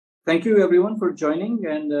Thank you everyone for joining.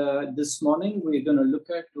 And this morning we're going to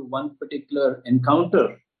look at one particular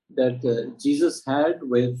encounter that Jesus had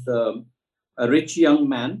with a rich young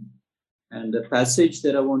man. And the passage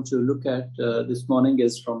that I want to look at this morning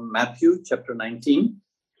is from Matthew chapter 19,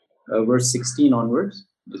 verse 16 onwards.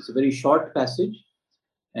 It's a very short passage.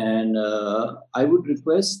 And I would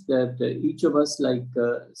request that each of us, like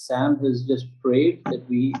Sam has just prayed, that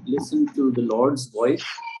we listen to the Lord's voice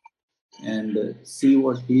and see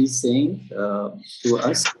what he's saying to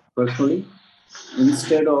us personally,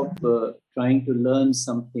 instead of trying to learn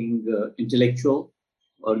something intellectual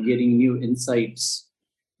or getting new insights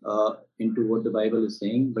into what the Bible is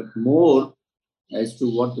saying, but more as to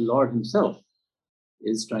what the Lord himself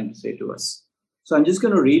is trying to say to us. So I'm just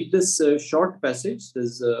going to read this short passage.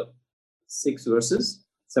 There's 7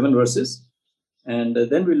 verses, and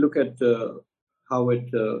then we'll look at how it,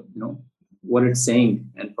 what it's saying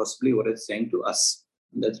and possibly what it's saying to us.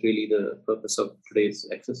 And that's really the purpose of today's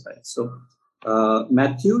exercise. So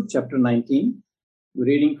Matthew chapter 19, we're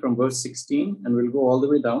reading from verse 16 and we'll go all the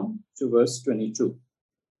way down to verse 22.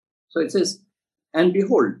 So it says, "And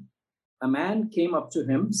behold, a man came up to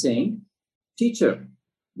him saying, 'Teacher,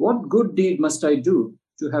 what good deed must I do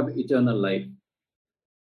to have eternal life?'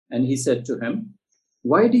 And he said to him,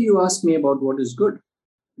 'Why do you ask me about what is good?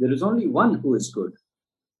 There is only one who is good.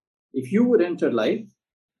 If you would enter life,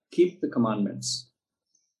 keep the commandments.'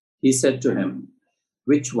 He said to him,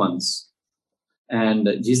 'Which ones?' And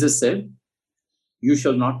Jesus said, 'You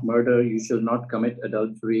shall not murder, you shall not commit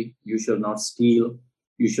adultery, you shall not steal,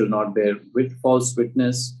 you shall not bear false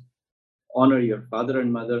witness, honor your father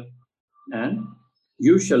and mother, and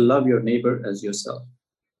you shall love your neighbor as yourself.'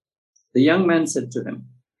 The young man said to him,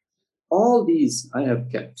 'All these I have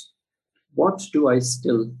kept. What do I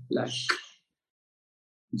still lack?'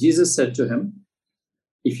 Jesus said to him,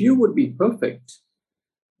 'If you would be perfect,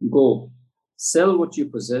 go, sell what you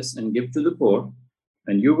possess and give to the poor,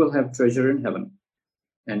 and you will have treasure in heaven.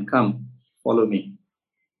 And come, follow me.'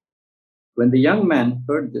 When the young man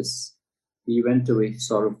heard this, he went away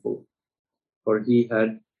sorrowful, for he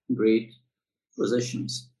had great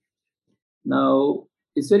possessions." Now,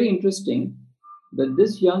 it's very interesting that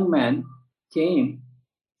this young man came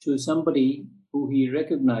to somebody who he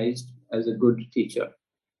recognized as a good teacher.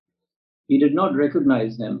 He did not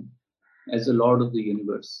recognize him as the Lord of the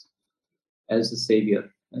universe, as the Savior,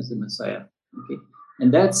 as the Messiah. Okay,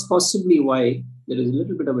 and that's possibly why there is a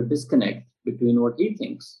little bit of a disconnect between what he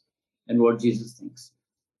thinks and what Jesus thinks.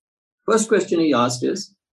 First question he asked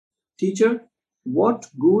is, "Teacher, what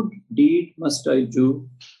good deed must I do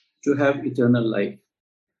to have eternal life?"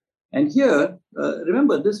 And here,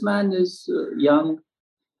 remember, this man is young,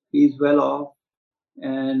 he's well off,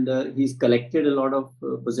 and he's collected a lot of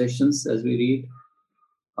possessions, as we read.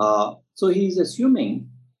 So he's assuming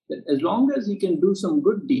that as long as he can do some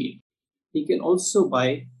good deed, he can also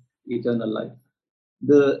buy eternal life.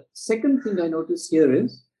 The second thing I notice here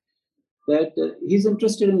is that he's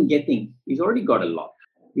interested in getting. He's already got a lot.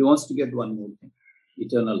 He wants to get one more thing,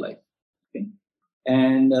 eternal life. Okay?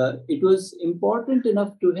 And it was important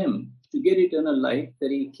enough to him to get eternal life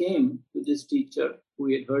that he came to this teacher who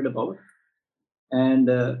he had heard about. And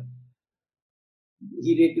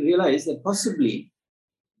he realized that possibly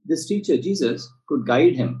this teacher, Jesus, could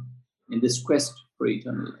guide him in this quest for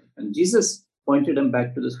eternal life. And Jesus pointed him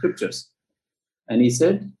back to the scriptures. And he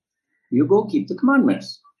said, "You go keep the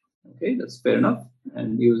commandments." Okay, that's fair enough.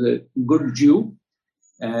 And he was a good Jew.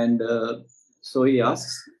 And so he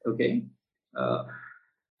asks, okay.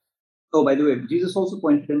 Oh, by the way, Jesus also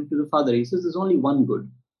pointed him to the Father. He says there's only one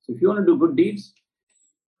good. So if you want to do good deeds,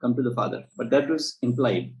 come to the Father. But that was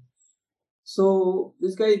implied. So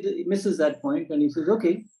this guy misses that point and he says,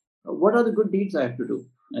 okay, what are the good deeds I have to do?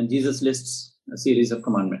 And Jesus lists a series of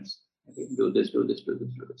commandments. Okay, do this, do this, do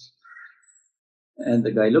this, do this. And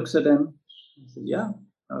the guy looks at him and says, yeah,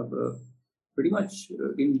 I've pretty much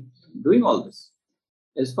been doing all this.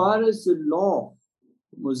 As far as the law,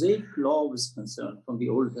 the Mosaic law was concerned from the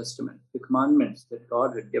Old Testament, the commandments that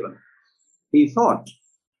God had given, he thought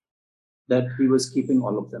that he was keeping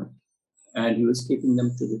all of them and he was keeping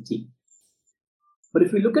them to the T. But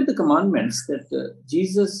if we look at the commandments that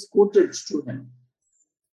Jesus quoted to him,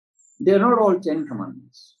 they're not all 10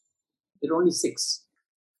 commandments. There are only 6.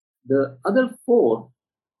 The other 4,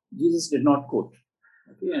 Jesus did not quote.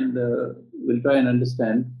 Okay, and we'll try and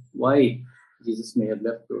understand why Jesus may have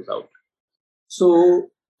left those out. So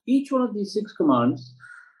each one of these 6 commands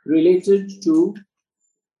related to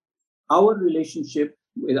our relationship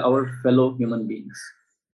with our fellow human beings.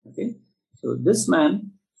 Okay, so this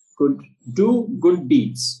man could do good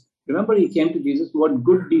deeds. Remember, he came to Jesus, what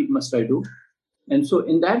good deed must I do? And so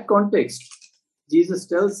in that context, Jesus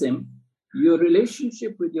tells him, your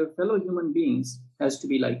relationship with your fellow human beings has to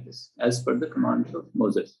be like this, as per the command of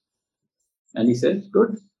Moses. And he says,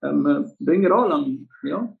 good, I'm doing it all, I'm,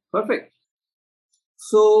 perfect.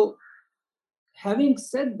 So having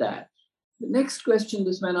said that, the next question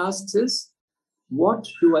this man asks is, what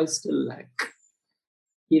do I still lack?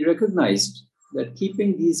 He recognized that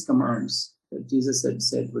keeping these commands that Jesus had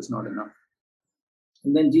said was not enough.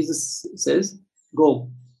 And then Jesus says, go,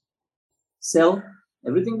 sell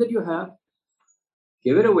everything that you have,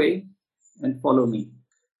 give it away, and follow me.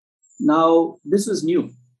 Now, this was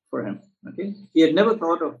new for him. Okay, he had never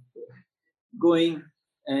thought of going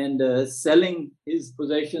and selling his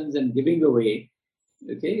possessions and giving away.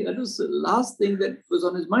 Okay, that was the last thing that was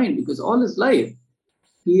on his mind, because all his life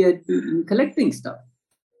he had been collecting stuff.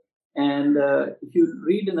 And if you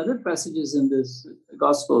read in other passages in this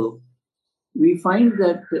gospel, we find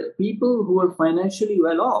that people who were financially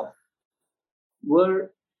well off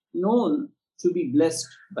were known to be blessed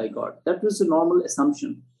by God. That was a normal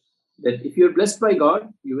assumption, that if you're blessed by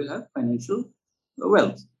God, you will have financial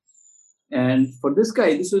wealth. And for this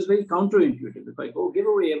guy, this was very counterintuitive. If I go give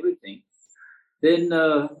away everything, then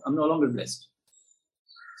I'm no longer blessed.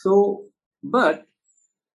 So, but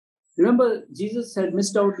remember, Jesus had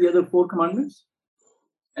missed out the other 4 commandments.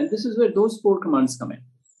 And this is where those 4 commands come in.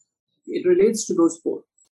 It relates to those 4.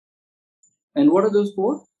 And what are those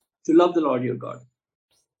 4? To love the Lord your God,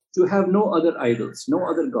 to have no other idols, no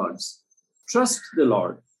other gods, trust the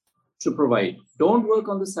Lord to provide, don't work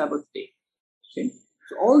on the Sabbath day. Okay?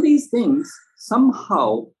 So all these things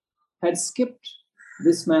somehow had skipped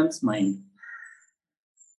this man's mind.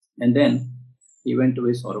 And then he went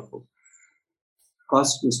away sorrowful.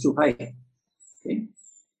 Cost was too high. Okay?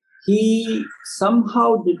 He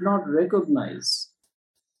somehow did not recognize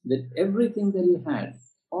that everything that he had,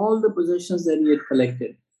 all the possessions that he had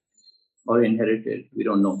collected or inherited, we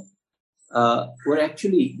don't know, were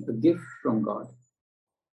actually a gift from God.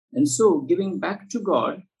 And so giving back to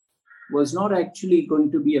God was not actually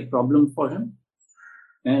going to be a problem for him.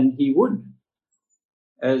 And he would,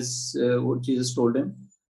 as what Jesus told him,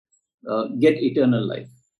 get eternal life.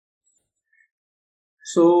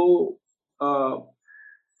 So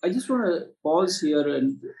I just want to pause here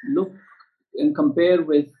and look and compare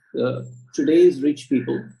with today's rich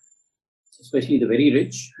people, especially the very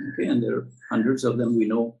rich, okay, and there are hundreds of them we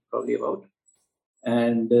know probably about.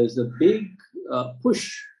 And there's a big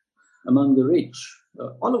push among the rich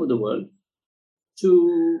all over the world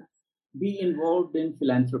to be involved in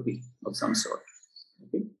philanthropy of some sort,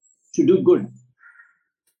 okay? To do good,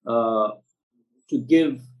 to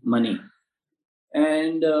give money.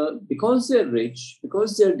 And because they're rich,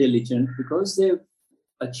 because they're diligent, because they've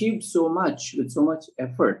achieved so much with so much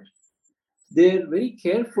effort, they're very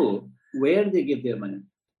careful where they give their money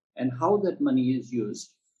and how that money is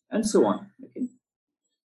used and so on. Okay?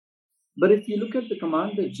 But if you look at the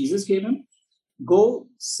command that Jesus gave him, go,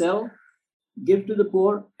 sell, give to the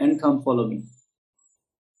poor, and come follow me.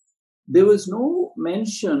 There was no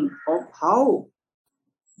mention of how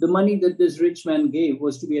the money that this rich man gave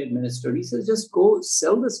was to be administered. He says, just go,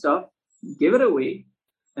 sell the stuff, give it away,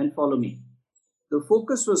 and follow me. The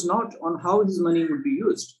focus was not on how his money would be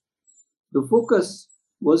used. The focus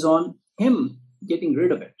was on him getting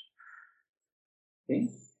rid of it. Okay?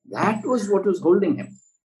 That was what was holding him.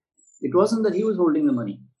 It wasn't that he was holding the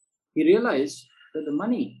money. He realized that the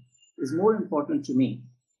money is more important to me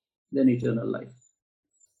than eternal life.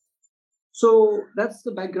 So that's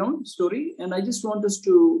the background story. And I just want us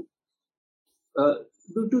to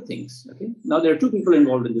do 2 things. Okay. Now there are 2 people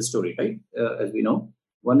involved in this story, right? As we know,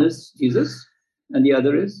 one is Jesus and the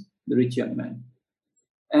other is the rich young man.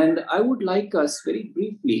 And I would like us very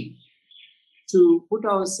briefly to put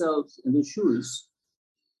ourselves in the shoes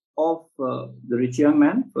of the rich young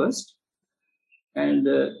man first, and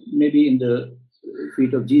maybe in the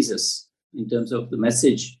feet of Jesus in terms of the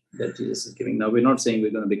message that Jesus is giving. Now, we're not saying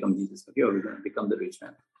we're going to become Jesus, okay, or we're going to become the rich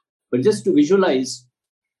man, but just to visualize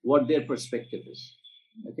what their perspective is.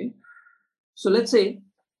 Okay, so let's say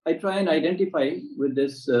I try and identify with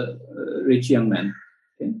this rich young man.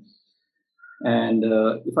 Okay, and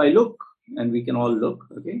if I look, and we can all look,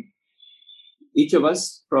 okay, each of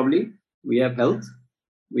us probably we have health,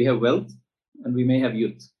 we have wealth, and we may have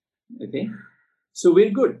youth. Okay, so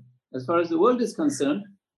we're good as far as the world is concerned.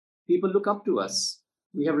 People look up to us.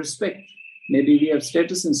 We have respect. Maybe we have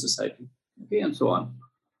status in society. Okay, and so on.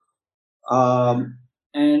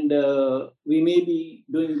 And we may be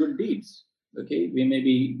doing good deeds. Okay, we may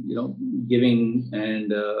be, giving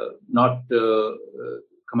and not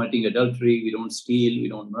committing adultery. We don't steal. We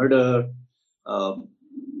don't murder.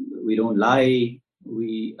 We don't lie.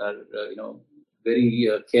 We are, very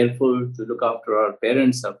careful to look after our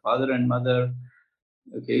parents, our father and mother.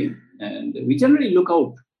 Okay, and we generally look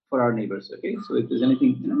out for our neighbors. Okay, so if there's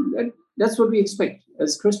anything, that's what we expect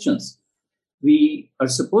as Christians. We are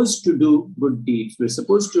supposed to do good deeds. We're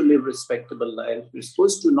supposed to live respectable lives. We're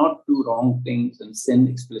supposed to not do wrong things and sin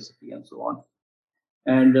explicitly and so on.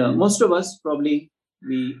 And most of us probably,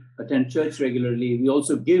 we attend church regularly. We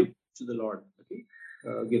also give to the Lord. Okay,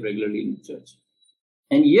 give regularly in church.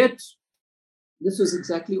 And yet, this was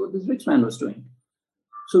exactly what this rich man was doing.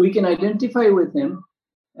 So we can identify with him,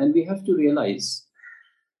 and we have to realize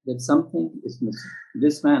that something is missing.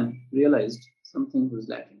 This man realized something was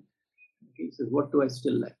lacking. Okay, so what do I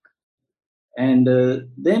still lack? And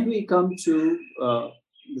then we come to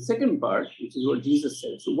the second part, which is what Jesus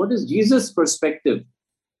said. So, what is Jesus' perspective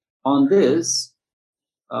on this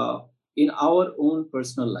in our own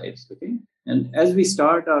personal lives? Okay, and as we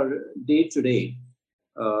start our day today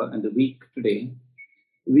and the week today,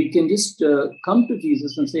 we can just come to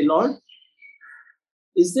Jesus and say, Lord,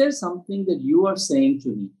 is there something that you are saying to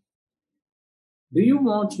me? Do you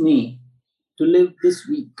want me to live this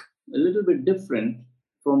week a little bit different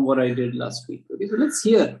from what I did last week? Okay, so let's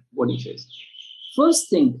hear what he says. First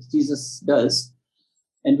thing Jesus does,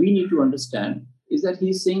 and we need to understand, is that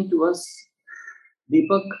he's saying to us,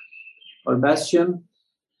 Deepak or Bastian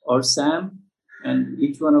or Sam and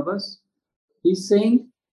each one of us, he's saying,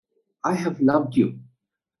 I have loved you.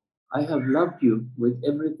 I have loved you with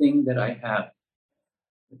everything that I have.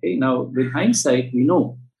 Okay, now with hindsight, we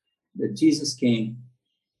know that Jesus came,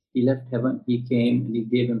 he left heaven, he came and he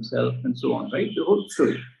gave himself and so on, right? The whole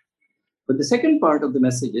story. But the second part of the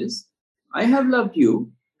message is, I have loved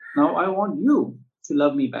you. Now I want you to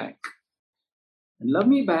love me back. And love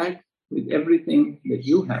me back with everything that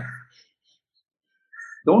you have.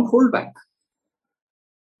 Don't hold back.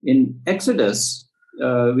 In Exodus, we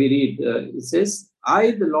read, it says,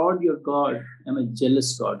 I, the Lord your God, am a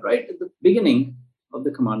jealous God, right at the beginning of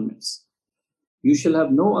the commandments. You shall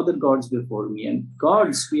have no other gods before me. And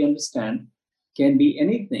gods, we understand, can be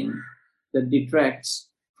anything that detracts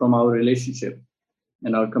from our relationship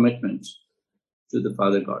and our commitment to the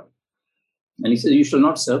Father God. And he says, you shall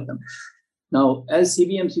not serve them. Now, as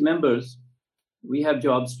CBMC members, we have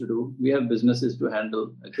jobs to do, we have businesses to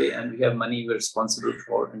handle, okay, and we have money we're responsible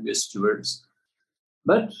for, and we're stewards.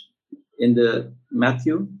 But in the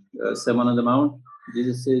Matthew Sermon on the Mount,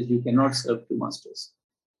 Jesus says you cannot serve two masters.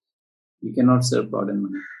 You cannot serve God and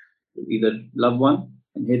money. You either love one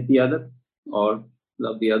and hate the other, or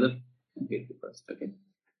love the other and hate the first. Okay.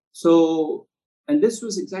 So, and this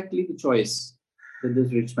was exactly the choice that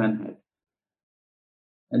this rich man had.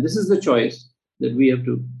 And this is the choice that we have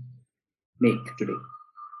to make today.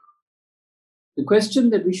 The question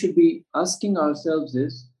that we should be asking ourselves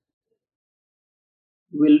is,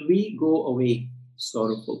 will we go away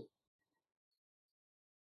sorrowful?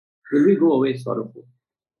 Will we go away sorrowful?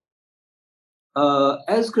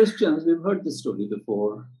 As Christians, we've heard this story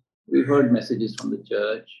before. We've heard messages from the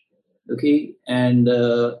church, okay? And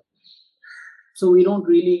so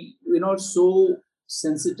we're not so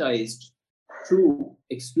sensitized to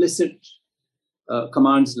explicit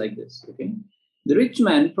commands like this, okay? The rich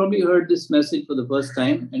man probably heard this message for the first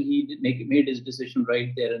time, and he made his decision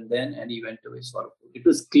right there and then, and he went away sorrowful. It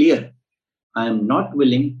was clear, I am not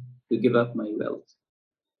willing to give up my wealth.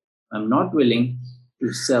 I'm not willing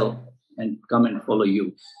to sell and come and follow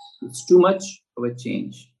you. It's too much of a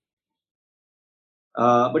change.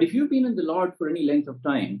 But if you've been in the Lord for any length of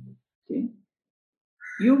time, okay,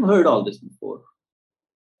 you've heard all this before.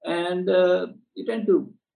 And you tend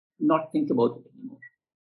to not think about it anymore.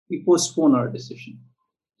 We postpone our decision.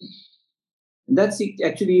 And that's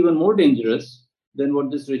actually even more dangerous than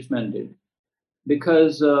what this rich man did,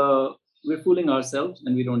 because we're fooling ourselves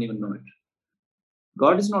and we don't even know it.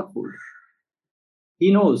 God is not fooled.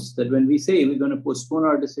 He knows that when we say we're going to postpone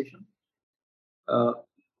our decision,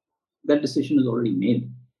 that decision is already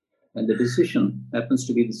made. And the decision happens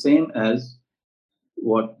to be the same as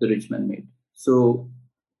what the rich man made. So,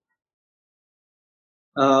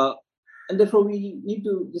 and therefore we need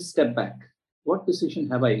to just step back. What decision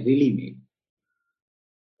have I really made?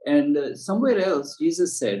 And somewhere else,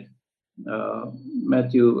 Jesus said,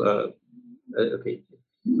 Matthew, okay,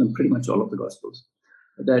 pretty much all of the Gospels,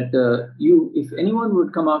 that if anyone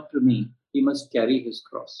would come after me, he must carry his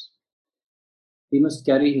cross. He must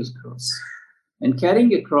carry his cross. And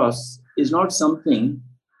carrying a cross is not something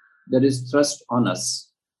that is thrust on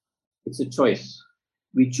us. It's a choice.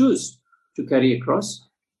 We choose to carry a cross,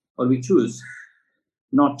 or we choose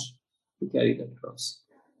not to carry that cross.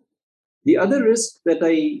 The other risk that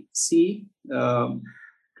I see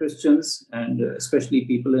Christians and especially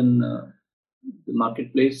people in the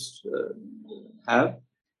marketplace have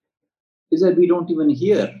is that we don't even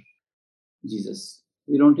hear Jesus.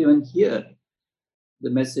 We don't even hear the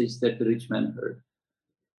message that the rich man heard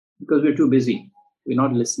because we're too busy. We're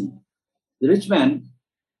not listening. The rich man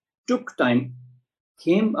took time,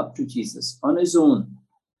 came up to Jesus on his own.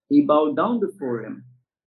 He bowed down before him.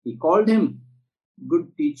 He called him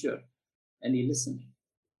good teacher and he listened.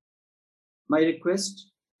 My request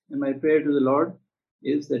and my prayer to the Lord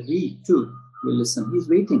is that we too will listen. He's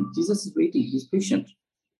waiting. Jesus is waiting. He's patient.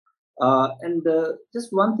 And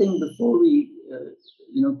just one thing before we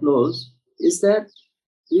close is that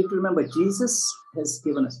we have to remember Jesus has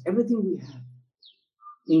given us everything we have,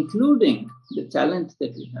 including the talent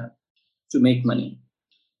that we have to make money,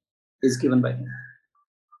 is given by him.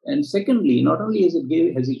 And secondly, not only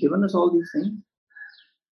has he given us all these things,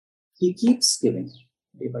 he keeps giving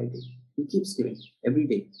day by day. He keeps giving every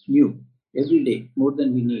day, new, every day, more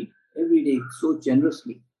than we need, every day, so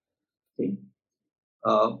generously. Okay?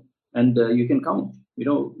 And you can count.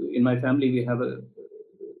 In my family, we have a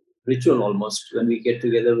ritual almost when we get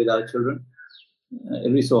together with our children.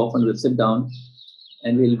 Every so often, we'll sit down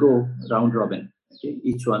and we'll go round robin. Okay?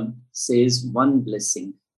 Each one says one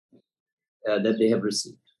blessing that they have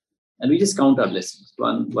received. And we just count our blessings.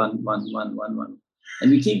 One.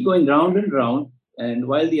 And we keep going round and round. And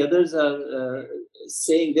while the others are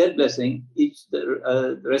saying their blessing,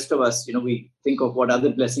 the rest of us, we think of what other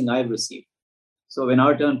blessing I've received. So when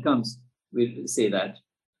our turn comes, we'll say that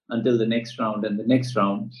until the next round and the next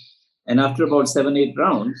round. And after about 7-8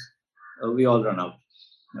 rounds, we all run out.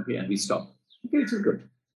 Okay, and we stop. Okay, which is good.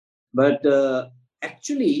 But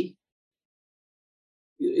actually,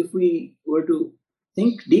 if we were to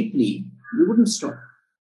think deeply, we wouldn't stop.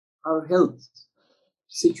 Our health,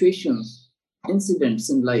 situations,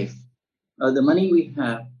 incidents in life, the money we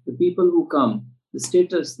have, the people who come, the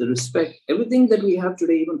status, the respect, everything that we have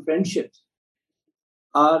today, even friendships,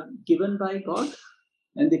 are given by God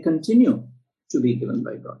and they continue to be given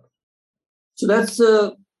by God. So that's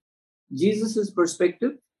Jesus's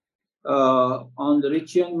perspective on the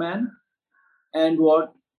rich young man and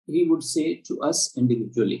what he would say to us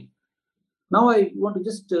individually. Now I want to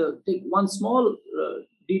just take one small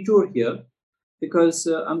detour here because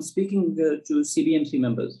I'm speaking to CBMC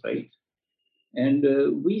members, right?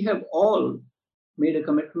 And we have all made a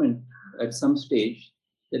commitment at some stage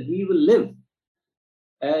that we will live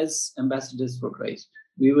as ambassadors for Christ.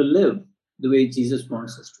 We will live the way Jesus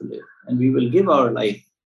wants us to live, and we will give our life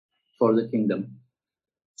for the kingdom.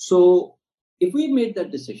 So if we made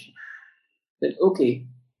that decision that, okay,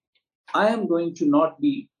 I am going to not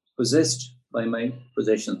be possessed by my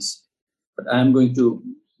possessions, but I am going to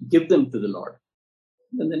give them to the Lord.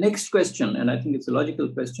 Then the next question, and I think it's a logical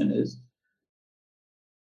question, is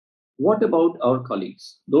what about our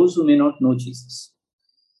colleagues, those who may not know Jesus?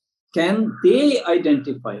 Can they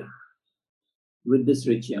identify with this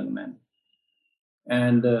rich young man?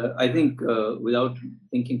 And I think without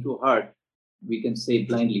thinking too hard, we can say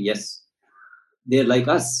blindly, yes, they're like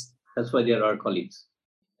us. That's why they're our colleagues.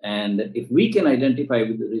 And if we can identify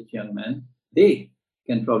with the rich young man, they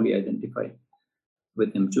can probably identify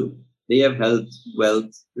with him too. They have health,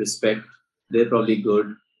 wealth, respect. They're probably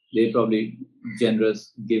good. They're probably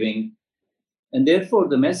generous, giving. And therefore,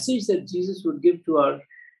 the message that Jesus would give to our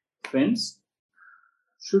friends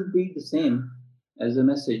should be the same as the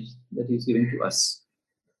message that he's giving to us.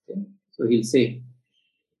 Okay? So he'll say,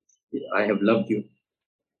 I have loved you.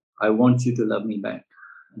 I want you to love me back.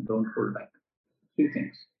 And don't hold back. 3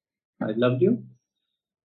 things. I loved you.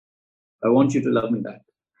 I want you to love me back.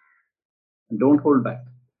 And don't hold back.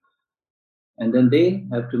 And then they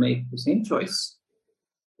have to make the same choice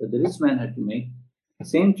that the rich man had to make, the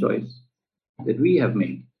same choice that we have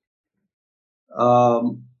made.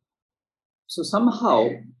 So somehow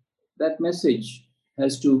that message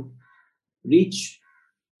has to reach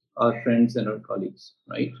our friends and our colleagues,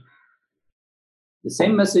 right? The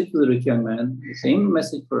same message for the rich young man, the same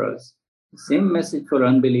message for us, the same message for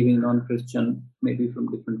unbelieving non-Christian, maybe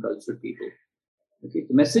from different culture people. Okay,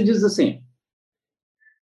 the message is the same.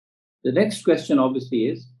 The next question obviously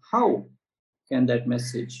is, how can that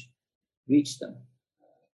message reach them?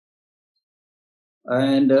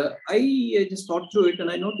 And I just thought through it and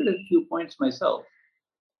I noted a few points myself.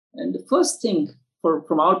 And the first thing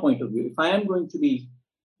from our point of view, if I am going to be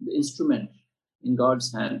the instrument in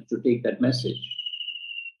God's hand to take that message,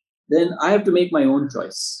 then I have to make my own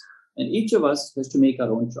choice. And each of us has to make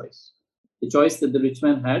our own choice. The choice that the rich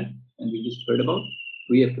man had, and we just heard about,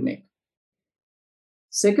 we have to make.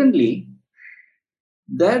 Secondly,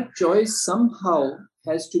 that choice somehow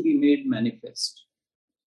has to be made manifest.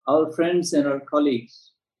 Our friends and our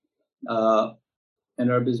colleagues uh,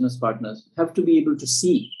 and our business partners have to be able to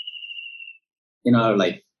see in our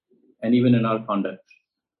life and even in our conduct.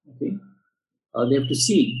 Okay, they have to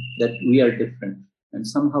see that we are different, and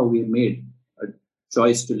somehow we have made a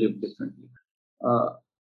choice to live differently. Uh,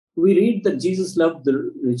 we read that Jesus loved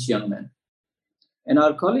the rich young man, and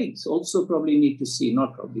our colleagues also probably need to see,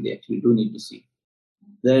 not probably, they actually do need to see,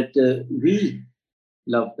 that we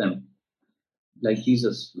love them like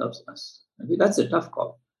Jesus loves us. Okay, that's a tough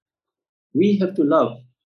call. We have to love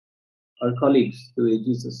our colleagues the way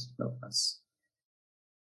Jesus loved us.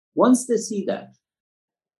 Once they see that,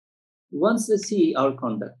 once they see our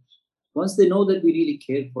conduct, once they know that we really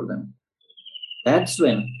care for them, that's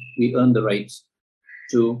when we earn the right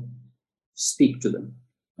to speak to them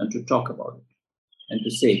and to talk about it and to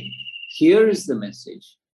say, here is the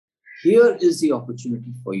message, here is the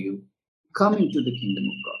opportunity for you. Come into the kingdom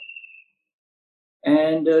of God.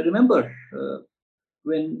 And remember,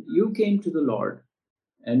 when you came to the Lord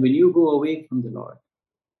and when you go away from the Lord,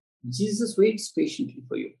 Jesus waits patiently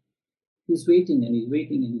for you. He's waiting and he's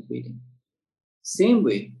waiting and he's waiting. Same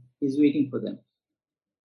way, he's waiting for them.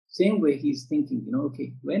 Same way, he's thinking,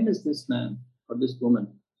 okay, when is this man or this woman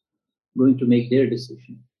going to make their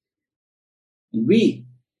decision? And we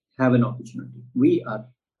have an opportunity. We are,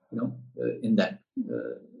 in that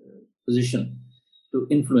position to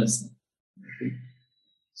influence them. Okay?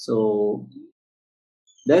 So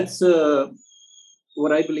that's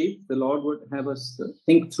what I believe the Lord would have us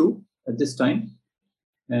think through at this time.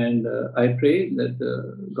 And I pray that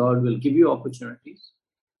God will give you opportunities,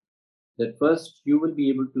 that first you will be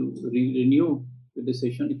able to renew the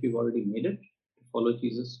decision if you've already made it, to follow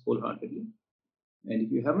Jesus wholeheartedly. And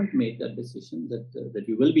if you haven't made that decision, that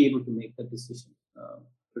you will be able to make that decision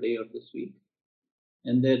today or this week.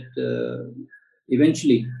 And that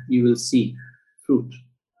eventually you will see fruit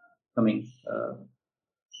coming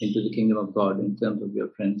into the kingdom of God in terms of your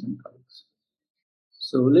friends and colleagues.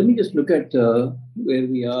 So let me just look at where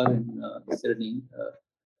we are in certain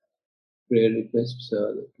prayer requests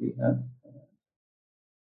that we have.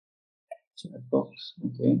 Chat box,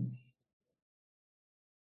 okay.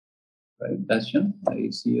 Right, Bastion, I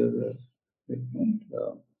see your statement.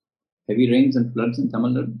 Heavy rains and floods in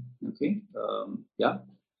Tamil Nadu, okay. Yeah,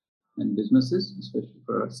 and businesses, especially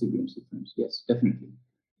for our CBMC friends. Yes, definitely.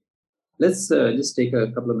 Let's just take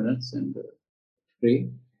a couple of minutes and pray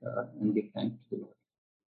and give thanks to the Lord.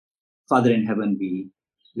 Father in heaven, we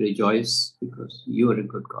rejoice because you are a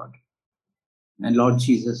good God. And Lord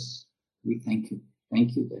Jesus, we thank you.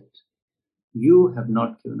 Thank you that you have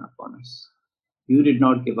not given up on us. You did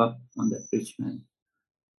not give up on that rich man.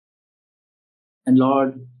 And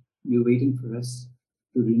Lord, you're waiting for us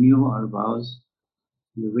to renew our vows.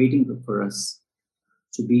 You're waiting for us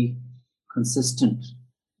to be consistent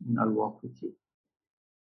in our walk with you.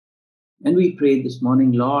 And we pray this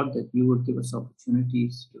morning, Lord, that you would give us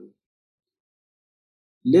opportunities to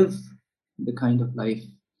live the kind of life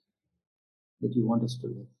that you want us to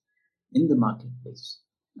live in the marketplace,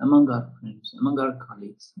 among our friends, among our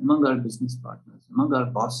colleagues, among our business partners, among our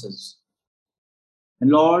bosses.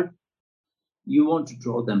 And Lord, you want to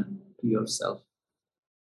draw them to yourself.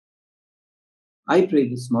 I pray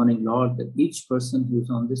this morning, Lord, that each person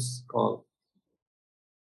who's on this call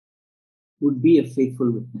would be a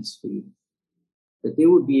faithful witness for you, that they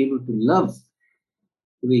would be able to love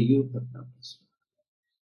the way you have loved us.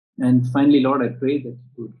 And finally, Lord, I pray that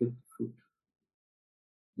you would give fruit,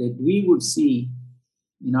 that we would see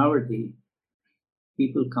in our day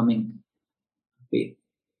people coming to faith,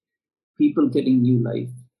 people getting new life,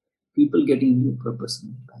 people getting new purpose in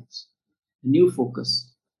their lives, new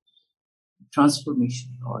focus,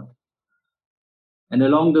 transformation, Lord. And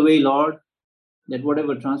along the way, Lord, that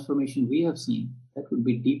whatever transformation we have seen, that would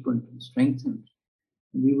be deepened and strengthened,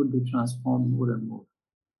 and we would be transformed more and more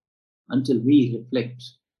until we reflect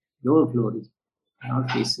your glory in our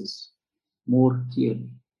faces more clearly.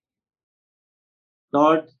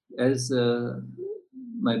 Lord, as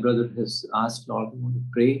my brother has asked, Lord, we want to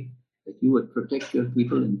pray that you would protect your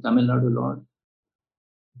people in Tamil Nadu, Lord,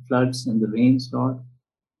 the floods and the rains, Lord.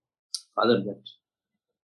 Father, that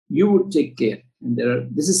you would take care. And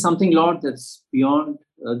this is something, Lord, that's beyond,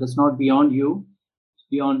 that's not beyond you, it's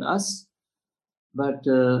beyond us, but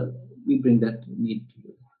we bring that need to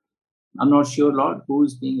you. I'm not sure, Lord, who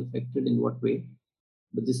is being affected in what way,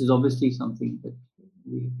 but this is obviously something that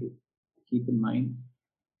we have to keep in mind,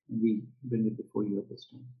 and we bring it before you at this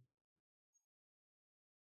time.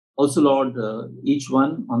 Also, Lord, each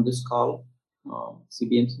one on this call,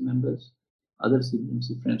 CBMC members, other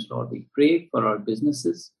CBMC friends, Lord, we pray for our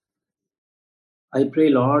businesses. I pray,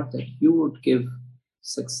 Lord, that you would give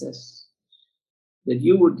success, that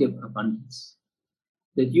you would give abundance,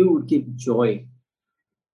 that you would give joy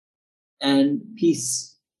and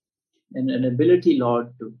peace and an ability,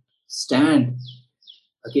 Lord, to stand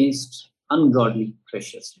against ungodly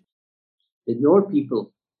pressures. That your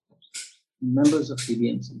people, members of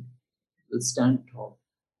BBMC, will stand tall.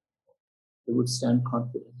 They would stand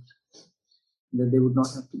confident. That they would not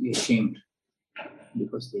have to be ashamed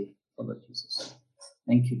because they follow Jesus.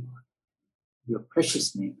 Thank you, Lord. Your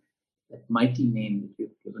precious name, that mighty name that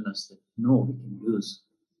you've given us, that we can use.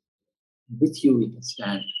 With you we can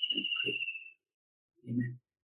stand and pray. Amen.